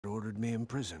ordered me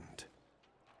imprisoned.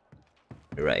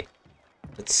 Right.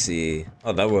 Let's see.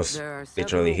 Oh, that was There are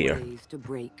literally several here. ways to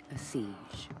break a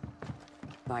siege.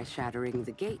 By shattering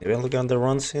the gate. Maybe I'll look on the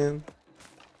runs in.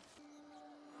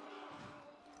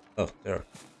 Oh, there.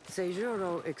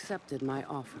 Seijuro accepted my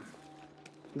offer.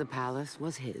 The palace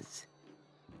was his.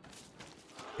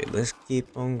 Okay, let's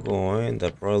keep on going.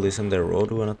 That probably isn't the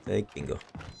road we wanna take. Bingo.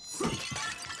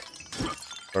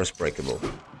 First breakable.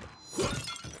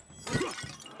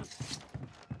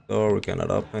 Door, we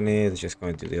cannot open it. It's just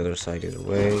going to the other side either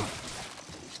way.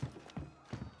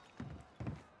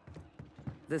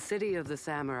 The city of the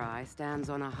samurai stands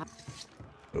on a high.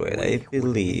 Wait, I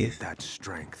believe. That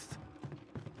strength.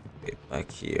 Okay,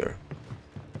 back here.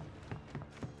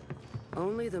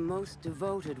 Only the most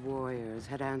devoted warriors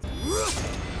had answered.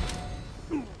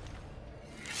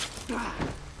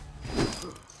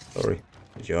 Sorry,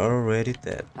 you're already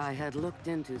dead. I had looked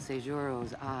into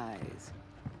Seijuro's eyes.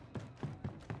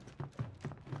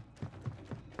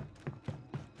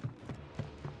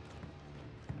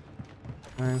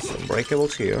 And some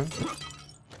breakables here.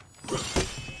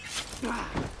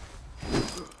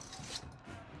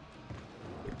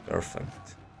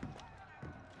 Perfect.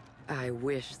 I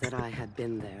wish that I had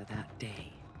been there that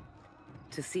day.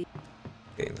 To see.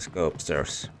 Okay, let's go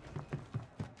upstairs.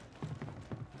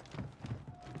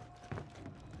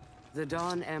 The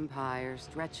Dawn Empire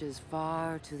stretches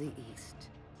far to the east.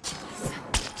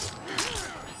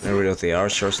 Get rid of the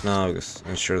archers now because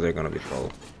I'm sure they're gonna be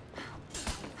trouble.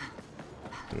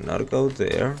 Not go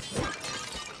there.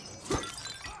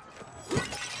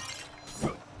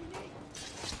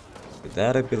 With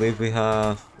that, I believe we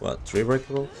have what, 3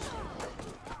 breakables?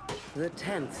 The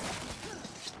 10th.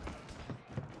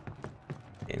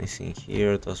 Anything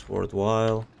here that's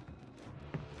worthwhile?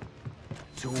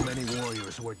 Too many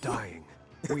warriors were dying.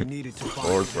 We needed to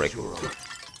Or find breakable.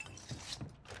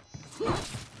 Seijuro.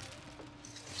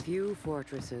 Few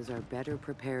fortresses are better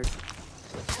prepared.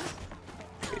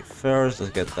 Okay, first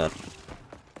let's get that